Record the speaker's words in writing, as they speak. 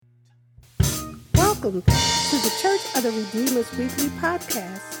welcome to the Church of the Redeemer's Weekly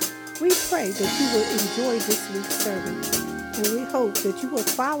Podcast. We pray that you will enjoy this week's service, and we hope that you will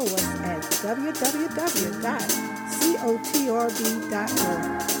follow us at www.cotrb.org,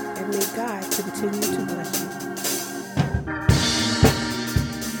 and may God continue to bless you.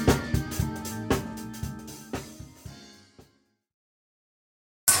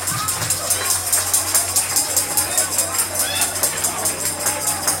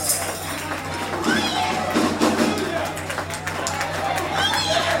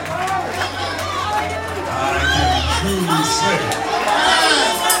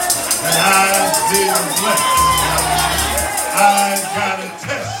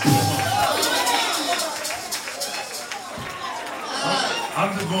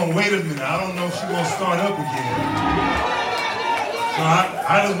 Wait a minute, I don't know if she's going to start up again. So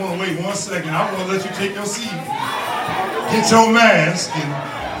I just want to wait 1 second. I'm going to let you take your seat. Get your mask. And...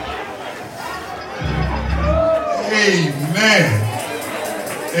 Amen.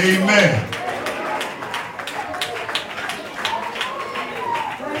 Amen.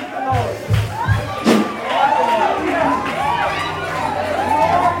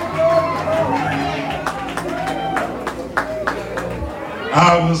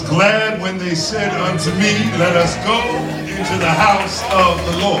 I was glad when they said unto me, let us go into the house of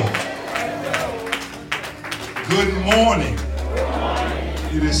the Lord. Good morning.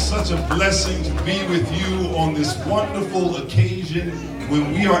 It is such a blessing to be with you on this wonderful occasion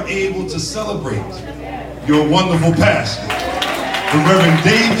when we are able to celebrate your wonderful pastor, the Reverend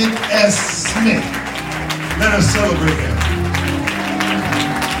David S. Smith. Let us celebrate him.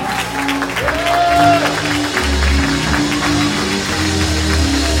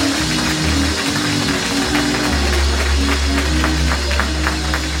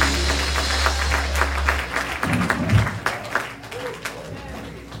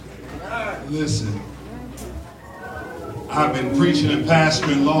 Listen, I've been preaching and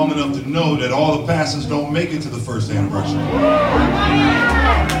pastoring long enough to know that all the pastors don't make it to the first anniversary.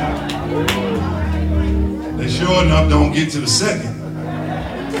 They sure enough don't get to the second.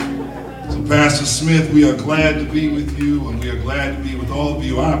 So Pastor Smith, we are glad to be with you, and we are glad to be with all of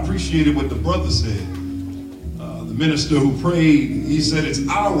you. I appreciated what the brother said. The minister who prayed, he said it's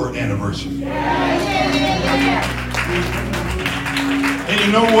our anniversary. And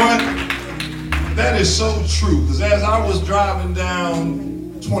you know what? That is so true, because as I was driving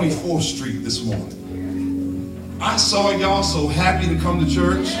down 24th Street this morning, I saw y'all so happy to come to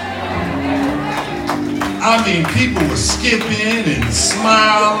church. I mean, people were skipping and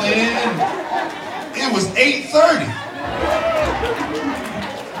smiling. It was 8:30.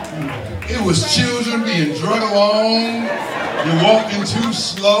 It was children being drug along. You're walking too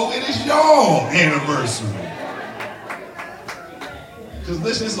slow. It is y'all anniversary. Because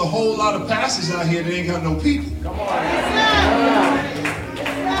listen, there's a whole lot of pastors out here that ain't got no people. Come on.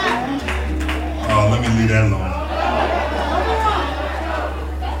 Oh, let me leave that alone.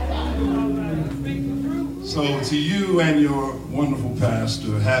 So to you and your wonderful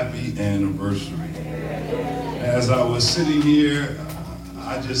pastor, happy anniversary. As I was sitting here,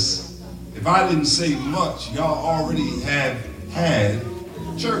 if I didn't say much, y'all already have had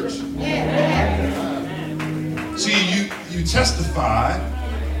church. See, you testified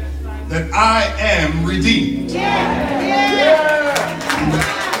that I am redeemed.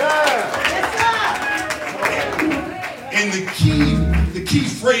 And the key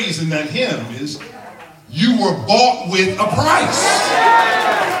phrase in that hymn is, you were bought with a price.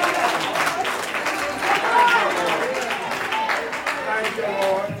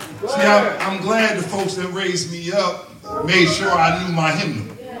 See, I'm glad the folks that raised me up made sure I knew my hymnal.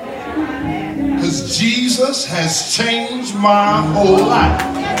 Because Jesus has changed my whole life.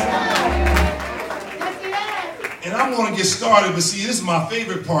 And I'm going to get started, but see, this is my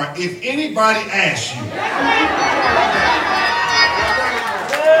favorite part. If anybody asks you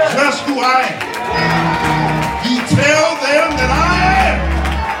just who I am, you tell them that I am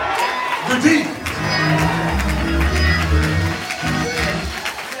redeemed.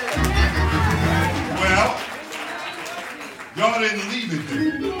 Well, y'all didn't leave it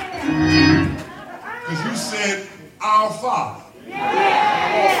there. Because you said, our Father,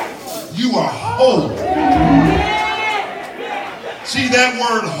 you are holy. See, that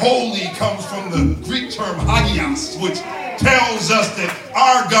word holy comes from the Greek term hagios, which tells us that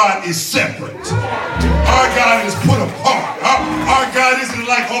our God is separate. Our God is put apart. Our God isn't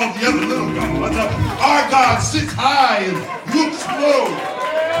like all the other little gods. Our God sits high and looks low.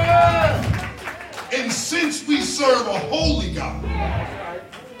 And since we serve a holy God,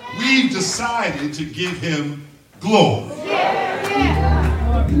 we've decided to give him glory.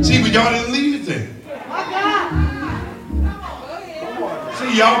 See, but y'all didn't leave it there.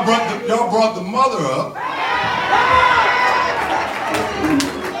 Maybe y'all brought the mother up.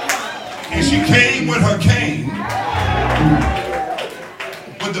 And she came with her cane.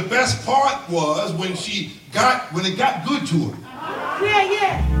 But the best part was when it got good to her.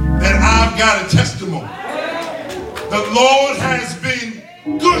 That I've got a testimony. The Lord has been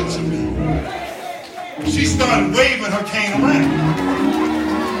good to me. She started waving her cane around.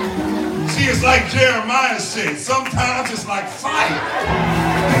 See, it's like Jeremiah said, sometimes it's like fire.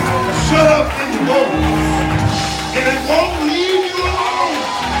 Shut up in the bones. And it won't leave you alone.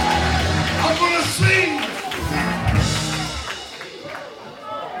 I'm going to sing.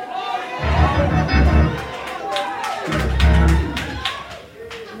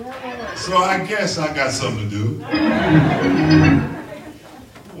 So I guess I got something to do.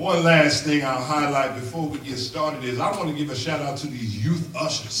 One last thing I'll highlight before we get started is I want to give a shout out to these youth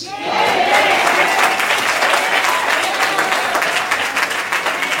ushers.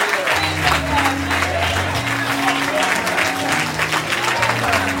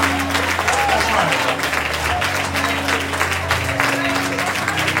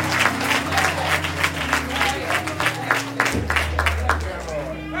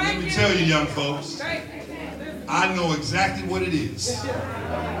 Let me tell you, young folks, I know exactly what it is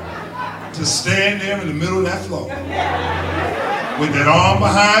to stand there in the middle of that floor with that arm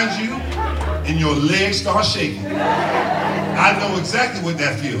behind you and your legs start shaking. I know exactly what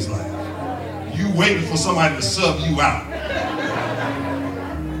that feels like. You waiting for somebody to sub you out.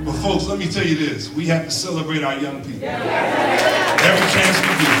 But folks, let me tell you this. We have to celebrate our young people. Every chance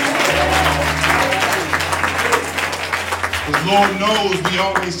we get. Because Lord knows we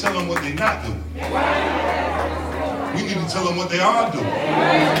always tell them what they're not doing. We need to tell them what they are doing.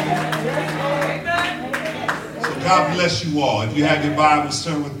 So God bless you all. If you have your Bibles,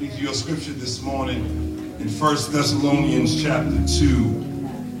 turn with me to your scripture this morning in 1 Thessalonians chapter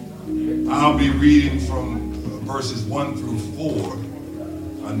 2. I'll be reading from verses 1 through 4.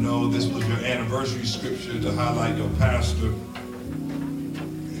 I know this was your anniversary scripture to highlight your pastor.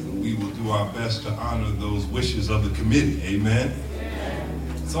 And we will do our best to honor those wishes of the committee. Amen.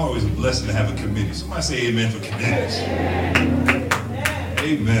 It's always a blessing to have a committee. Somebody say amen for committees.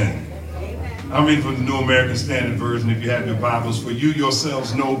 Amen. I'm reading from the New American Standard Version. If you have your Bibles, for you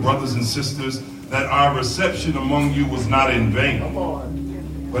yourselves know, brothers and sisters, that our reception among you was not in vain.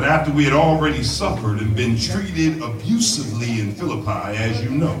 But after we had already suffered and been treated abusively in Philippi, as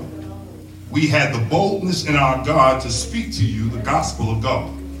you know, we had the boldness in our God to speak to you the gospel of God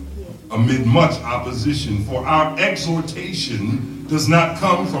amid much opposition. For our exhortation does not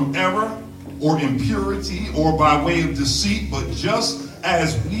come from error or impurity or by way of deceit, but just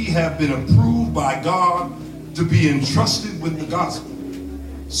as we have been approved by God to be entrusted with the gospel.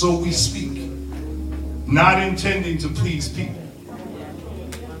 So we speak, not intending to please people,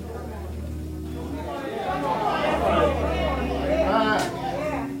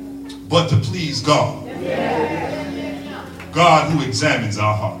 but to please God. God who examines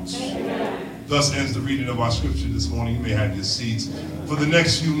our hearts. Thus ends the reading of our scripture this morning. You may have your seats. For the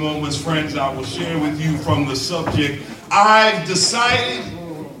next few moments, friends, I will share with you from the subject, I've decided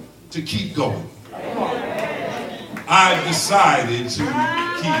to keep going. I've decided to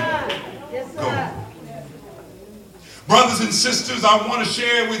keep going. Brothers and sisters, I want to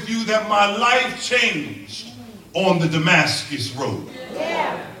share with you that my life changed on the Damascus Road.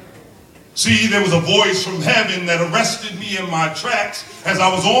 See, there was a voice from heaven that arrested me in my tracks as I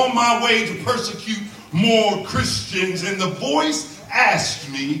was on my way to persecute more Christians. And the voice asked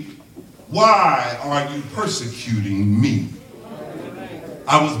me, why are you persecuting me?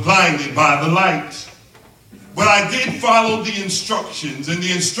 I was blinded by the light. But I did follow the instructions. And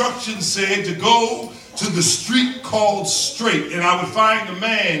the instructions said to go to the street called Straight. And I would find a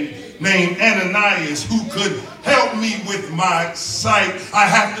man named Ananias who could help me with my sight. I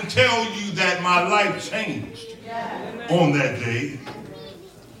have to tell you that my life changed on that day.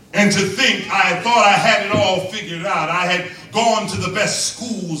 And to think I thought I had it all figured out. I had gone to the best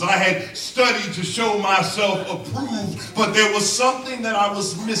schools. I had studied to show myself approved. But there was something that I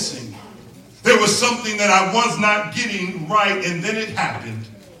was missing. There was something that I was not getting right. And then it happened.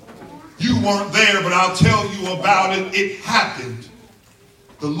 You weren't there, but I'll tell you about it. It happened.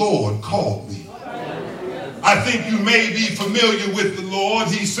 The Lord called me. I think you may be familiar with the Lord.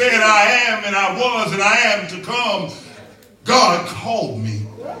 He said, I am and I was and I am to come. God called me.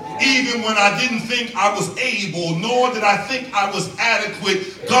 Even when I didn't think I was able, nor did I think I was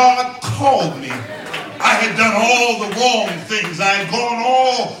adequate, God called me. I had done all the wrong things. I had gone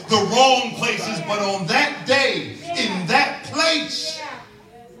all the wrong places. But on that day, in that place,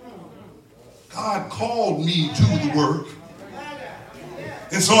 God called me to the work.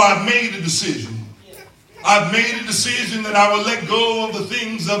 And so I've made a decision. I've made a decision that I will let go of the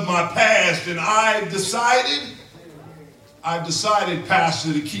things of my past. And I've decided,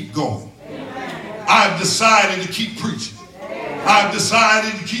 Pastor, to keep going. I've decided to keep preaching. I've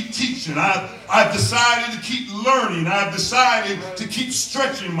decided to keep teaching. I've decided to keep learning. I've decided to keep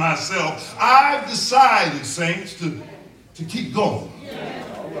stretching myself. I've decided, saints, to keep going.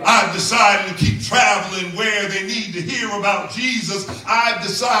 I've decided to keep traveling where they need to hear about Jesus. I've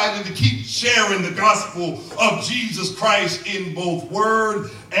decided to keep sharing the gospel of Jesus Christ in both word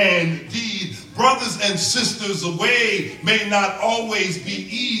and deed. Brothers and sisters, the way may not always be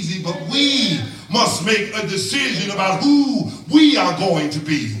easy, but we must make a decision about who we are going to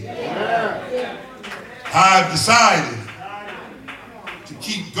be. I've decided to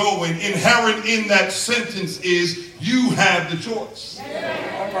keep going. Inherent in that sentence is you have the choice.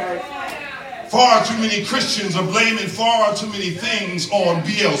 Far too many Christians are blaming far too many things on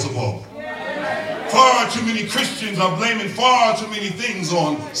Beelzebub. Far too many Christians are blaming far too many things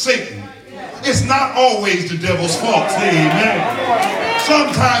on Satan. It's not always the devil's fault. Amen.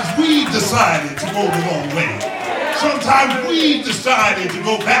 Sometimes we decided to go the wrong way. Sometimes we decided to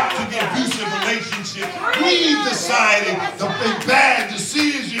go back to the abusive relationship. We decided to make bad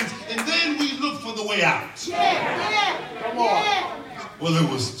decisions, and then we look for the way out. Come on. Well, it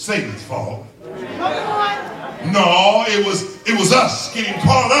was Satan's fault. No, it was us getting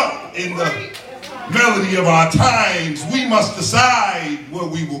caught up in the melody of our times. We must decide where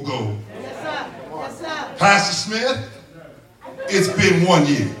we will go. Yes, sir. Pastor Smith, it's been 1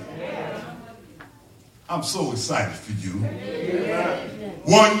 year. I'm so excited for you.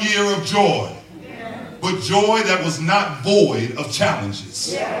 1 year of joy, but joy that was not void of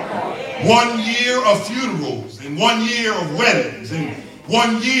challenges. 1 year of funerals, and 1 year of weddings, and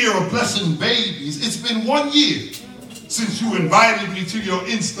 1 year of blessing babies. It's been 1 year since you invited me to your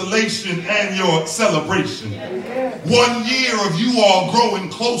installation and your celebration. 1 year of you all growing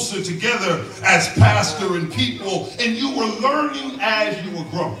closer together as pastor and people, and you were learning as you were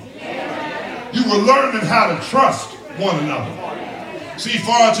growing. You were learning how to trust one another. See,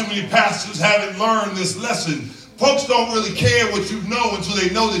 far too many pastors haven't learned this lesson. Folks don't really care what you know until they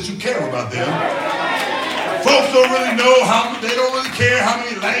know that you care about them. Folks don't really know they don't really care how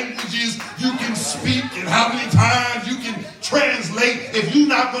many languages you can speak and how many times you can translate if you're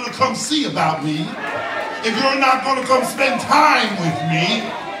not going to come see about me, if you're not going to come spend time with me,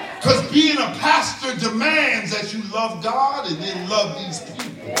 because being a pastor demands that you love God and then love these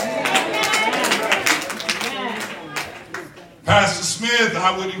people. Pastor Smith,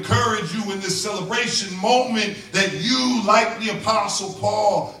 I would encourage you in this celebration moment that you, like the Apostle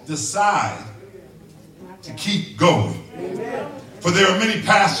Paul, decide to keep going. For there are many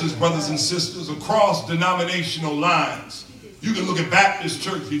pastors, brothers and sisters, across denominational lines. You can look at Baptist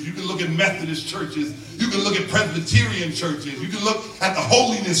churches, you can look at Methodist churches, you can look at Presbyterian churches, you can look at the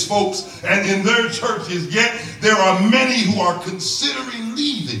holiness folks and in their churches, yet there are many who are considering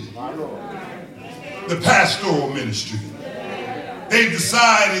leaving the pastoral ministry. They've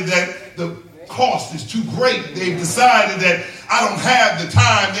decided that the cost is too great. They've decided that I don't have the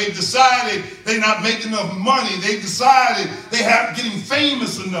time. They've decided they're not making enough money. They've decided they aren't getting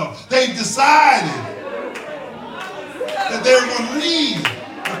famous enough. They've decided that they're going to leave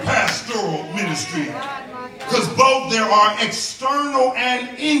the pastoral ministry because both there are external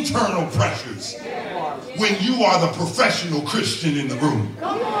and internal pressures when you are the professional Christian in the room.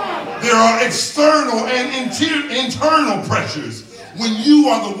 There are external and internal pressures when you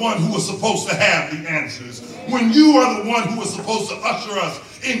are the one who is supposed to have the answers, when you are the one who is supposed to usher us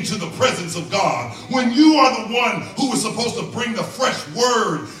into the presence of God, when you are the one who is supposed to bring the fresh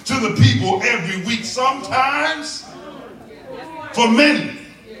word to the people every week. Sometimes, for many,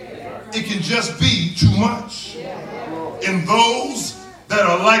 it can just be too much. And those that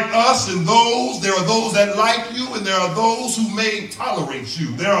are like us, and there are those that like you, and there are those who may tolerate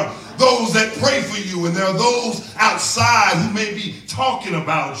you. There are those that pray for you, and there are those outside who may be talking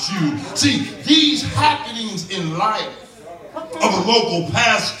about you. See, these happenings in life of a local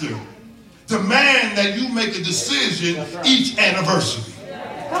pastor demand that you make a decision each anniversary.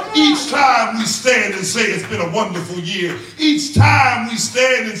 Each time we stand and say it's been a wonderful year. Each time we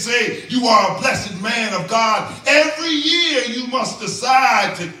stand and say you are a blessed man of God. Every year you must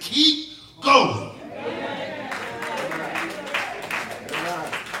decide to keep going.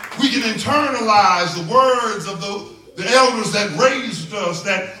 We can internalize the words of the elders that raised us,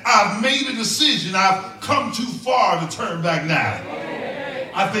 that I've made a decision. I've come too far to turn back now.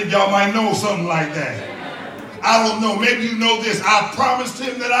 I think y'all might know something like that. I don't know. Maybe you know this. I promised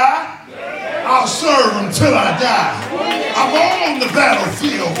him that I'll serve him till I die. I'm on the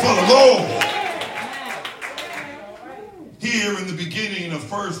battlefield for the Lord. Here in the beginning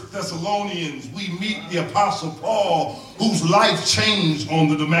of 1 Thessalonians, we meet the Apostle Paul, whose life changed on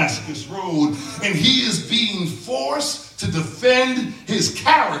the Damascus Road, and he is being forced to defend his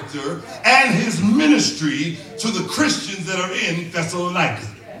character and his ministry to the Christians that are in Thessalonica.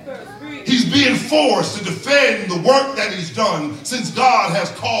 He's being forced to defend the work that he's done since God has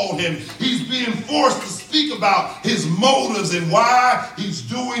called him. He's being forced to speak about his motives and why he's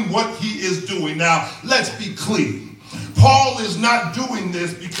doing what he is doing. Now, let's be clear. Paul is not doing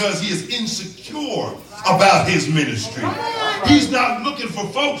this because he is insecure about his ministry. He's not looking for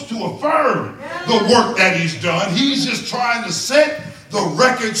folks to affirm the work that he's done. He's just trying to set the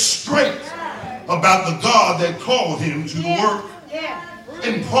record straight about the God that called him to the work.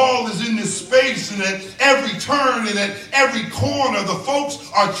 And Paul is in this space, and at every turn and at every corner, the folks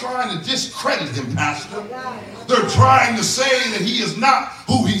are trying to discredit him, Pastor. They're trying to say that he is not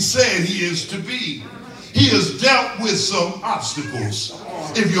who he said he is to be. He has dealt with some obstacles.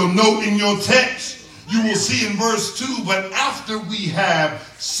 If you'll note in your text, you will see in verse 2, but after we have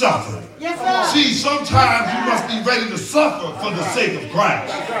suffered. Yes, sir. See, sometimes you must be ready to suffer for the sake of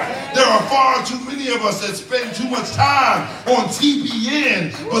Christ. There are far too many of us that spend too much time on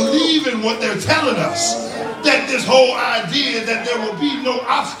TBN believing what they're telling us. That this whole idea that there will be no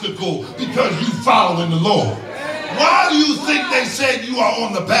obstacle because you following the Lord. Why do you think they said you are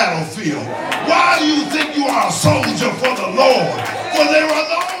on the battlefield? Why do you think you are a soldier for the Lord? For there are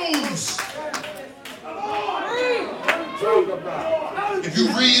those. If you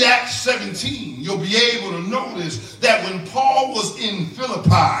read Acts 17, you'll be able to notice that when Paul was in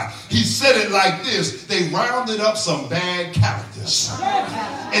Philippi, he said it like this: they rounded up some bad characters.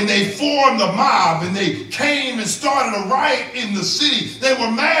 And they formed a mob, and they came and started a riot in the city. They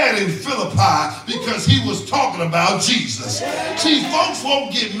were mad in Philippi because he was talking about Jesus. See, folks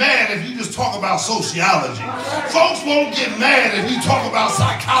won't get mad if you just talk about sociology. Folks won't get mad if you talk about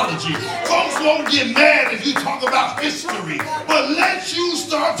psychology. Folks won't get mad if you talk about history. But let you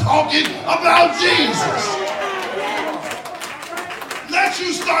start talking about Jesus. Let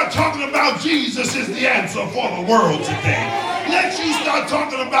you start talking about Jesus is the answer for the world today. Let you start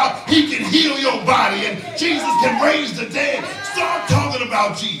talking about he can heal your body and Jesus can raise the dead. Start talking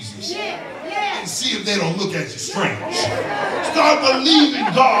about Jesus and see if they don't look at you strange. Start believing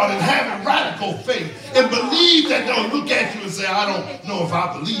God and having radical faith and believe that they'll look at you and say, I don't know if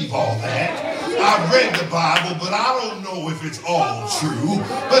I believe all that. I've read the Bible, but I don't know if it's all true.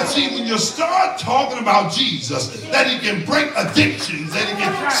 But see, when you start talking about Jesus, that he can break addictions, that he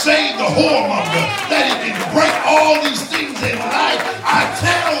can save the whoremonger, that he can break all these things in life, I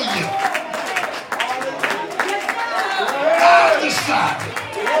tell you, I've decided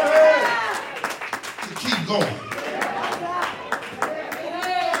to keep going.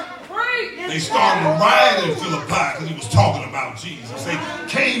 They started a riot in Philippi because he was talking about Jesus. They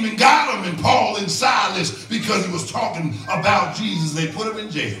came and got him, and Paul and Silas, because he was talking about Jesus. They put him in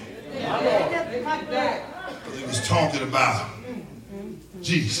jail. But he was talking about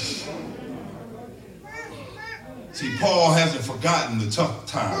Jesus. See, Paul hasn't forgotten the tough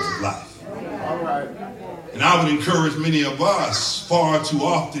times of life. And I would encourage many of us, far too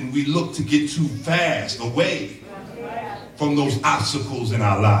often we look to get too fast away from those obstacles in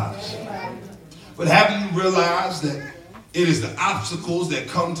our lives. But have you realized that it is the obstacles that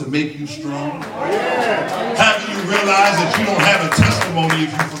come to make you strong? Have you realized that you don't have a testimony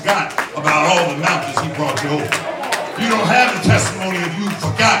if you forgot about all the mountains he brought you over? You don't have a testimony if you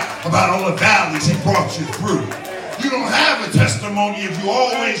forgot about all the valleys he brought you through. You don't have a testimony if you're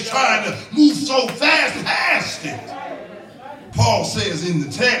always trying to move so fast past it. Paul says in the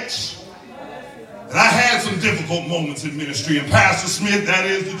text that I had some difficult moments in ministry, and Pastor Smith, that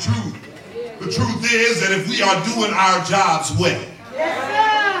is the truth. The truth is that if we are doing our jobs well,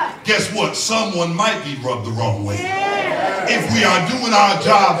 guess what? Someone might be rubbed the wrong way. If we are doing our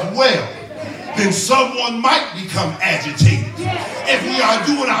jobs well, then someone might become agitated. If we are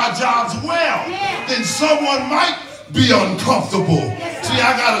doing our jobs well, then someone might be uncomfortable. See,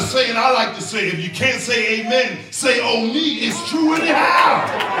 I gotta say, and I like to say, if you can't say amen, say oh me. It's true anyhow.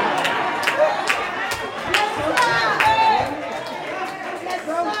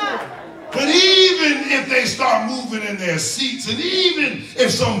 But even if they start moving in their seats, and even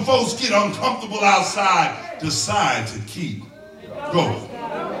if some folks get uncomfortable outside, decide to keep going.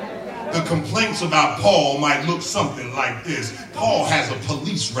 The complaints about Paul might look something like this. Paul has a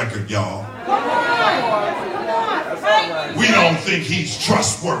police record, y'all. We don't think he's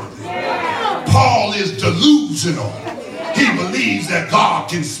trustworthy. Paul is delusional. He believes that God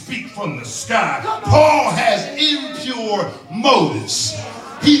can speak from the sky. Paul has impure motives.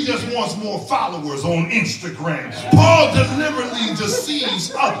 He just wants more followers on Instagram. Paul deliberately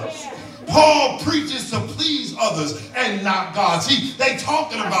deceives others. Paul preaches to please others and not God. See, they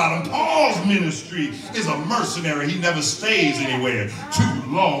talking about him. Paul's ministry is a mercenary. He never stays anywhere too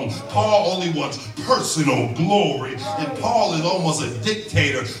long. Paul only wants personal glory. And Paul is almost a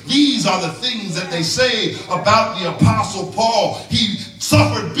dictator. These are the things that they say about the Apostle Paul. He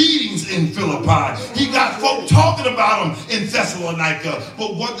suffered beatings in Philippi. He got folk talking about him in Thessalonica.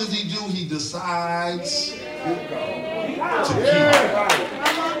 But what does he do? He decides to keep.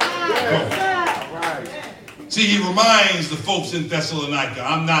 See, he reminds the folks in Thessalonica,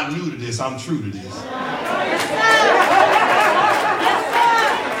 I'm not new to this, I'm true to this.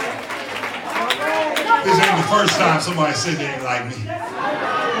 This ain't the first time somebody said they ain't like me.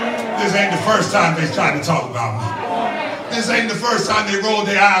 This ain't the first time they tried to talk about me. This ain't the first time they rolled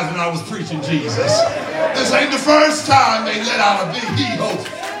their eyes when I was preaching Jesus. This ain't the first time they let out a big heel.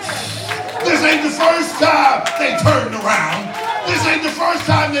 This ain't the first time they turned around. This ain't the first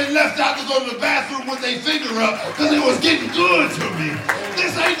time they left out to go to the bathroom with their finger up because it was getting good to me.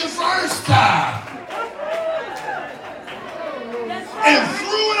 This ain't the first time. And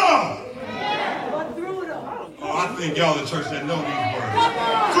through it all. Oh, I think y'all in church that know these words.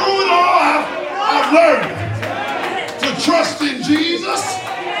 Through it all, I've learned to trust in Jesus.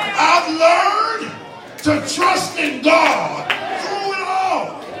 I've learned to trust in God. Through it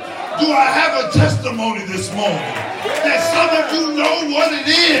all. Do I have a testimony this morning? That some of you know what it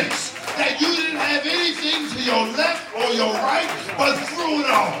is. That you didn't have anything to your left or your right, but through it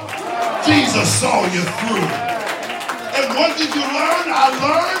all, Jesus saw you through. And what did you learn? I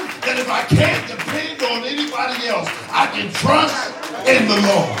learned that if I can't depend on anybody else, I can trust in the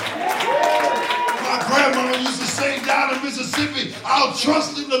Lord. My grandmama used to say down in Mississippi, I'll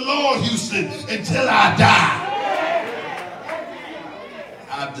trust in the Lord, Houston, until I die.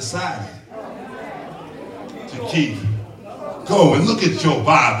 I've decided to keep going. Look at your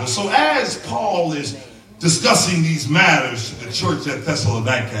Bible. So as Paul is discussing these matters to the church at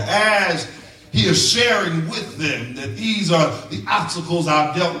Thessalonica, as he is sharing with them that these are the obstacles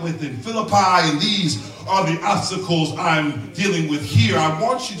I've dealt with in Philippi and these are the obstacles I'm dealing with here, I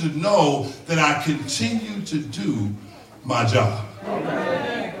want you to know that I continue to do my job.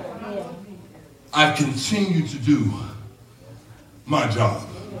 I've continued to do my job.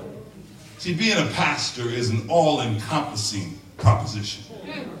 See, being a pastor is an all-encompassing proposition.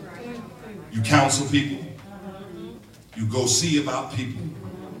 You counsel people. You go see about people.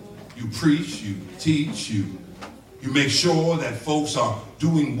 You preach, you teach, you make sure that folks are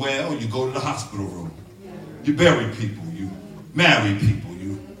doing well. You go to the hospital room. You bury people. You marry people.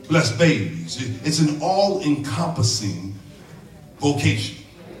 You bless babies. It's an all-encompassing vocation.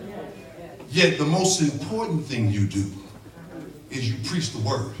 Yet the most important thing you do is you preach the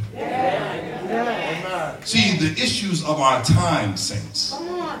word. See, the issues of our time, saints,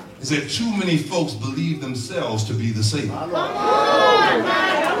 is that too many folks believe themselves to be the Savior.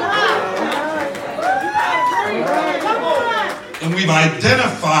 And we've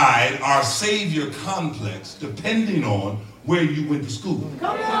identified our Savior complex depending on where you went to school,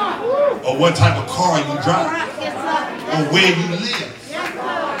 or what type of car you drive, or where you live.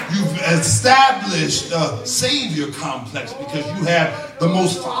 You've established a Savior complex because you have the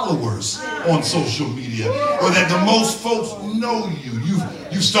most followers on social media, or that the most folks know you.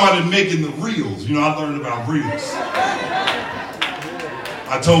 You started making the reels. You know, I learned about reels.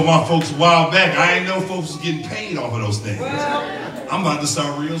 I told my folks a while back, I ain't know folks was getting paid off of those things. I'm about to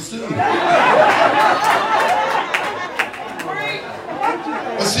start reels too.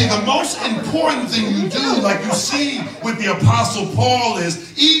 But see, the most important thing you do, like you see with the Apostle Paul,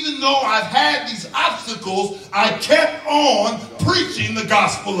 is even though I've had these obstacles, I kept on preaching the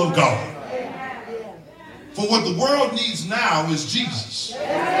gospel of God. For what the world needs now is Jesus.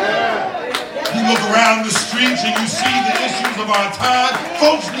 You look around the streets and you see the issues of our time.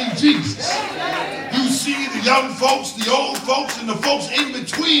 Folks need Jesus. You see the young folks, the old folks, and the folks in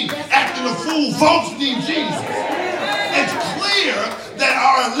between acting a fool. Folks need Jesus. It's clear that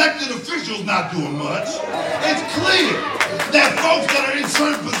our elected officials not doing much. It's clear that folks that are in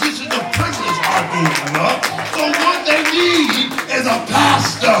certain positions of privilege aren't doing enough. So what they need is a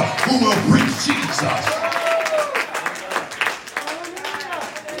pastor who will preach Jesus.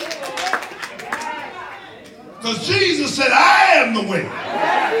 Because Jesus said, I am the way.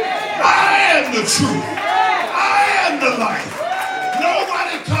 I am the truth. I am the life.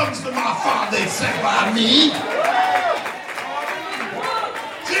 Nobody comes to my Father except by me.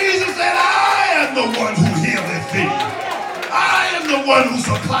 Jesus said, I am the one who healeth thee. I am the one who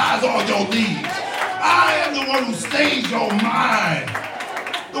supplies all your needs. I am the one who stays your mind.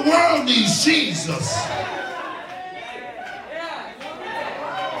 The world needs Jesus.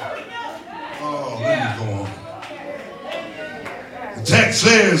 Oh, let me go on. The text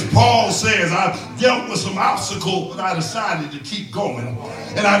says, Paul says, I dealt with some obstacles, but I decided to keep going.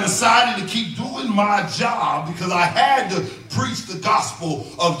 And I decided to keep doing my job because I had to preach the gospel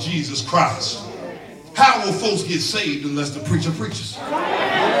of Jesus Christ. How will folks get saved unless the preacher preaches?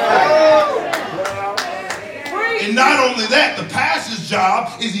 And not only that, the pastor's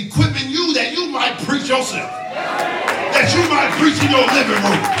job is equipping you that you might preach yourself. That you might preach in your living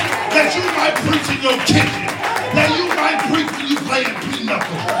room. That you might preach in your kitchen. That you might preach when you playing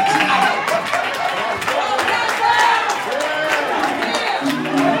pinochle.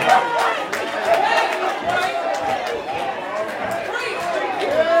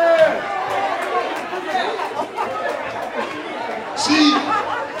 See,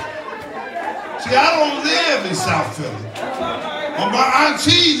 I don't live in South Philly. But my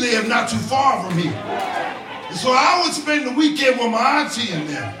auntie lived not too far from here. And so I would spend the weekend with my auntie in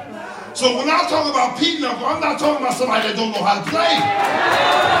there. So when I talk about pinochle, I'm not talking about somebody that don't know how to play.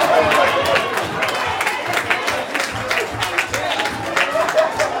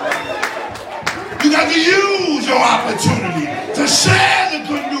 You got to use your opportunity to share the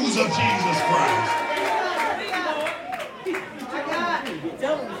good news of Jesus Christ.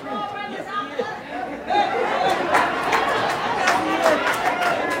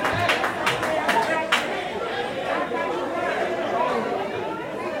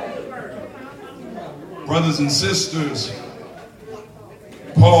 Brothers and sisters,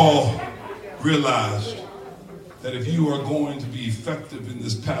 Paul realized that if you are going to be effective in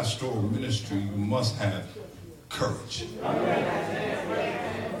this pastoral ministry, you must have courage.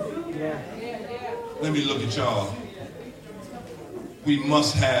 Let me look at y'all. We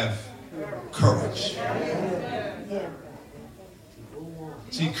must have courage.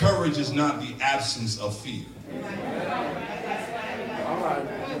 See, courage is not the absence of fear.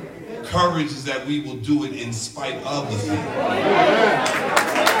 Courage is that we will do it in spite of the fear.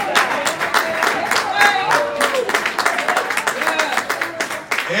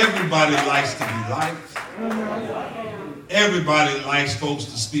 Everybody likes to be liked. Everybody likes folks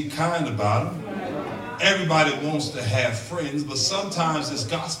to speak kind about them. Everybody wants to have friends, but sometimes this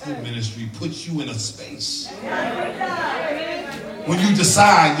gospel ministry puts you in a space. When you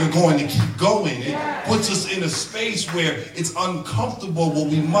decide you're going to keep going, it puts us in a space where it's uncomfortable, but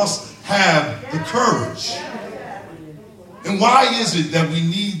we must have the courage. And why is it that we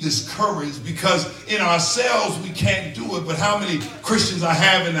need this courage? Because in ourselves we can't do it, but how many Christians I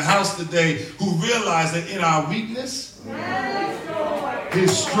have in the house today who realize that in our weakness,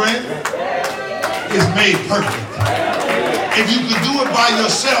 His strength is made perfect. If you can do it by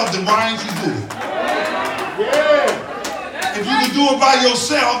yourself, then why ain't you do it? If you can do it by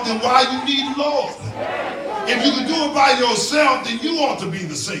yourself, then why you need the Lord? If you can do it by yourself, then you ought to be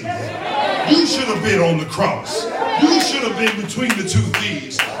the Savior. You should have been on the cross. You should have been between the two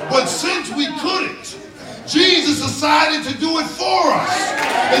thieves. But since we couldn't, Jesus decided to do it for us.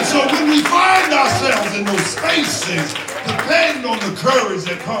 And so when we find ourselves in those spaces, depend on the courage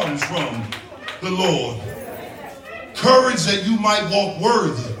that comes from the Lord. Courage that you might walk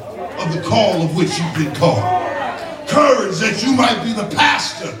worthy of the call of which you've been called. Courage that you might be the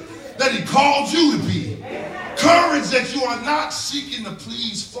pastor that He called you to be. Courage that you are not seeking to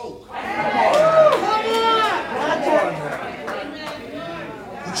please folk, but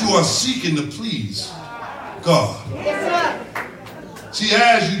you are seeking to please God. See,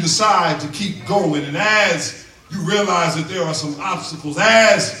 as you decide to keep going, and as you realize that there are some obstacles,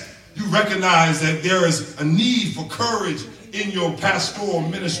 as you recognize that there is a need for courage in your pastoral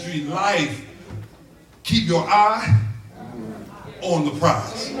ministry life, keep your eye on the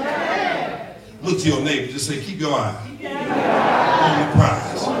prize. Look to your neighbor, just say, keep your eye on the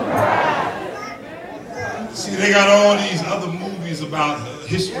prize. See, they got all these other movies about the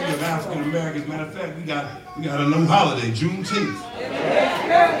history of African Americans. Matter of fact, we got a new holiday, Juneteenth.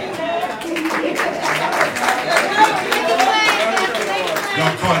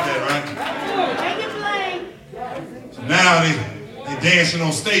 Y'all caught that, right? So now they dancing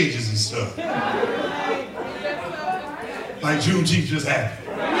on stages and stuff. Like Juneteenth just happened.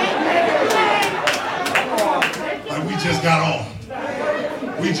 Like we just got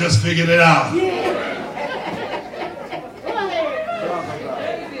on. We just figured it out.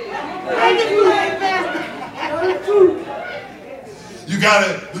 You got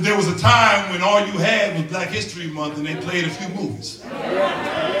it. But there was a time when all you had was Black History Month and they played a few movies.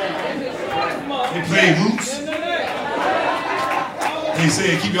 They played Roots. They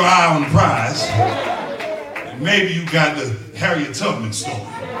said keep your eye on the prize. And maybe you got the Harriet Tubman story.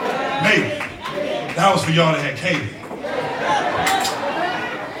 Maybe. That was for y'all that had cable.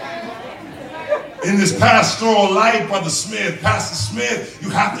 In this pastoral life, Brother Smith, Pastor Smith, you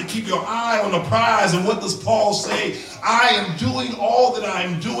have to keep your eye on the prize. And what does Paul say? I am doing all that I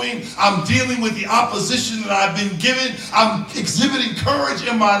am doing. I'm dealing with the opposition that I've been given. I'm exhibiting courage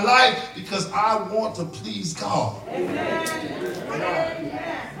in my life because I want to please God.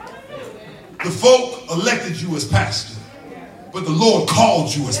 The folk elected you as pastor, but the Lord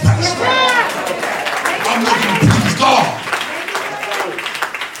called you as pastor. I'm looking to please God.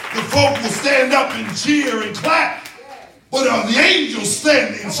 The folk will stand up and cheer and clap, but are the angels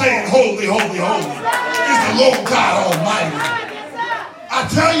standing saying, holy, holy, holy is the Lord God Almighty. I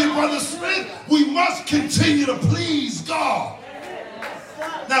tell you, Brother Smith, we must continue to please God.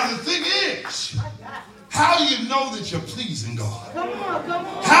 Now the thing is, how do you know that you're pleasing God?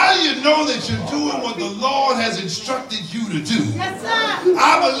 How do you know that you're doing what the Lord has instructed you to do?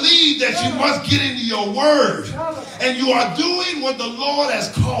 I believe that you must get into your word and you are doing what the Lord has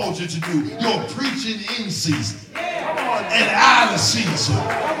called you to do. You're preaching in season and out of season.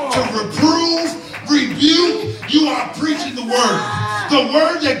 To reprove, rebuke, you are preaching the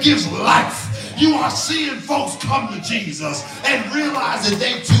word that gives life. You are seeing folks come to Jesus and realize that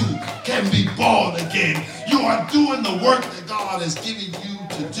they too can be born again. You are doing the work that God has given you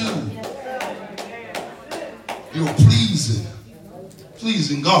to do. You're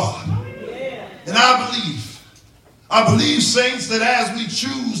pleasing God. And I believe, saints, that as we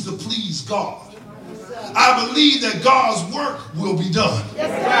choose to please God, I believe that God's work will be done.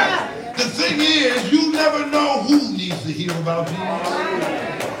 The thing is, you never know who needs to hear about Jesus.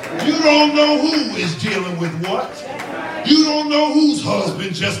 You don't know who is dealing with what. You don't know whose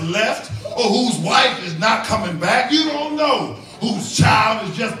husband just left or whose wife is not coming back. You don't know whose child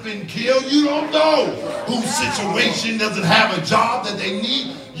has just been killed. You don't know whose situation doesn't have a job that they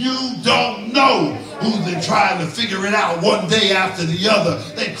need. You don't know who's been trying to figure it out one day after the other.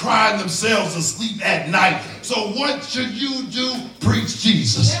 They crying themselves to sleep at night. So what should you do? Preach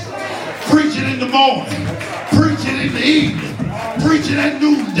Jesus. Preach it in the morning. Preach it in the evening. Preach it at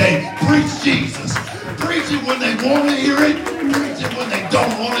noonday. Preach Jesus. Preach it when they want to hear it. Preach it when they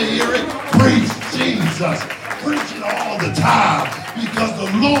don't want to hear it. Preach Jesus. Preach it all the time because the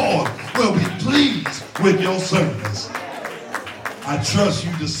Lord will be pleased with your service. I trust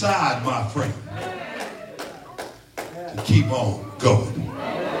you decide, my friend, to keep on going.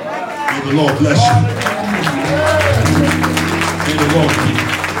 May the Lord bless you. May the Lord keep you.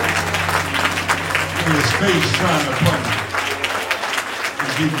 May his face shine upon you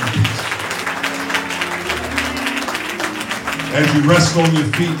and give you peace. As you rest on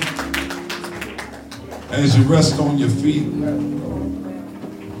your feet,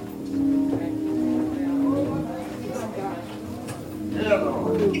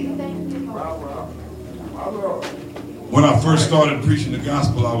 when I first started preaching the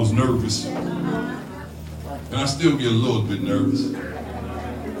gospel, I was nervous. And I still get a little bit nervous.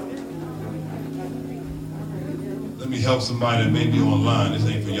 Let me help somebody that may be online. This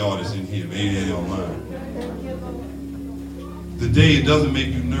ain't for y'all that's in here. Maybe they're online. The day it doesn't make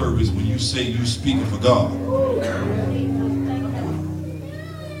you nervous when you say you're speaking for God.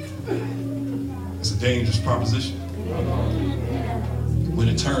 It's a dangerous proposition. When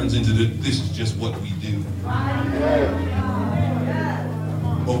it turns into this is just what we do.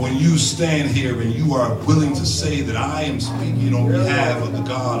 But when you stand here and you are willing to say that I am speaking on behalf of the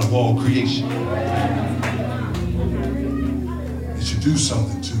God of all creation, it should do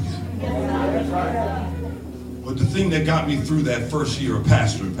something to you. But the thing that got me through that first year of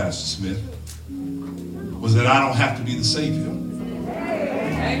pastoring, Pastor Smith, was that I don't have to be the Savior.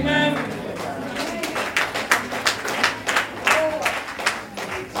 Amen.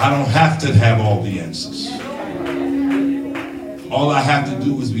 I don't have to have all the answers. All I have to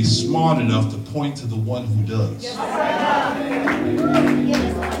do is be smart enough to point to the one who does.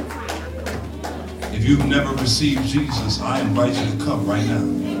 If you've never received Jesus, I invite you to come right now.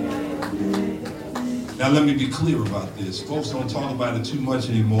 Now let me be clear about this. Folks don't talk about it too much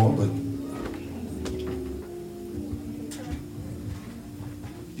anymore, but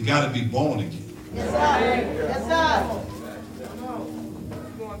you got to be born again. Yes, sir. Yes,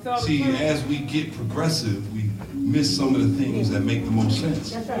 sir. See, as we get progressive, we miss some of the things that make the most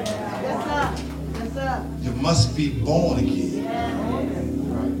sense. Yes, sir. Yes, sir. Yes, sir. You must be born again.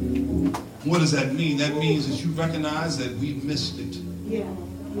 What does that mean? That means that you recognize that we missed it. Yeah.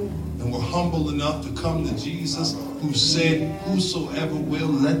 And we're humble enough to come to Jesus who said, whosoever will,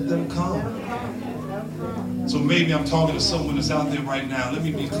 let them come. So maybe I'm talking to someone that's out there right now. Let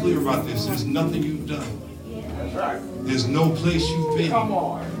me be clear about this. There's nothing you've done. There's no place you've been.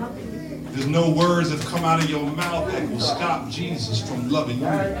 There's no words that come out of your mouth that will stop Jesus from loving you.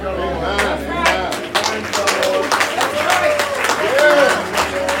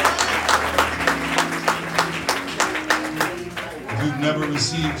 If you've never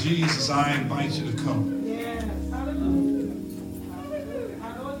received Jesus, I invite you to come.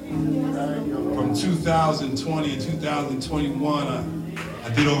 From 2020 and 2021, I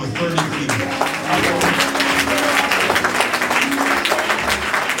did over 30 funerals.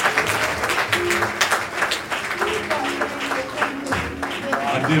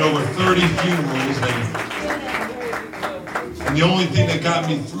 I did over 30 funerals, and the only thing that got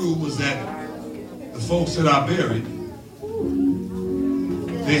me through was that the folks that I buried,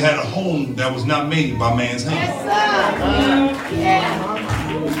 they had a home that was not made by man's hand.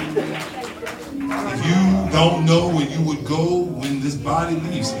 If you don't know where you would go when this body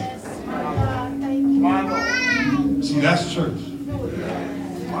leaves here, see, that's church.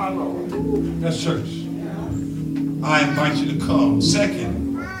 That's church. I invite you to come. Second,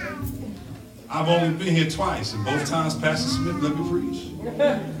 I've only been here twice, and both times Pastor Smith let me preach.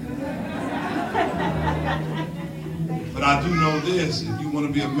 But I do know this: if you want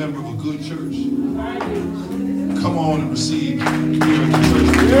to be a member of a good church, come on and receive here at the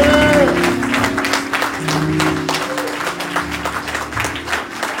church.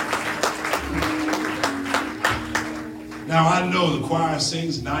 Now I know the choir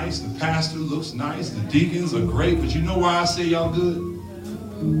sings nice, the pastor looks nice, the deacons are great, but you know why I say y'all good?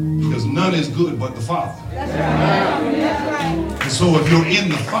 Because none is good but the Father. That's right. That's right. And so if you're in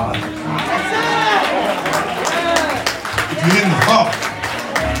the Father, if you're in the Father,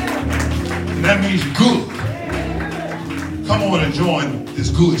 then that means you're good. Come on and join this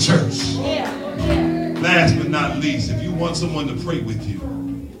good church. Last but not least, if you want someone to pray with you,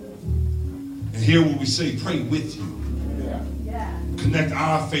 and hear what we say, pray with you. Connect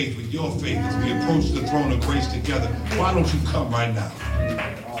our faith with your faith as we approach the throne of grace together. Why don't you come right now?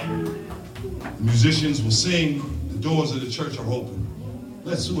 The musicians will sing. The doors of the church are open.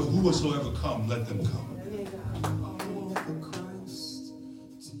 Let's whosoever come, let them come.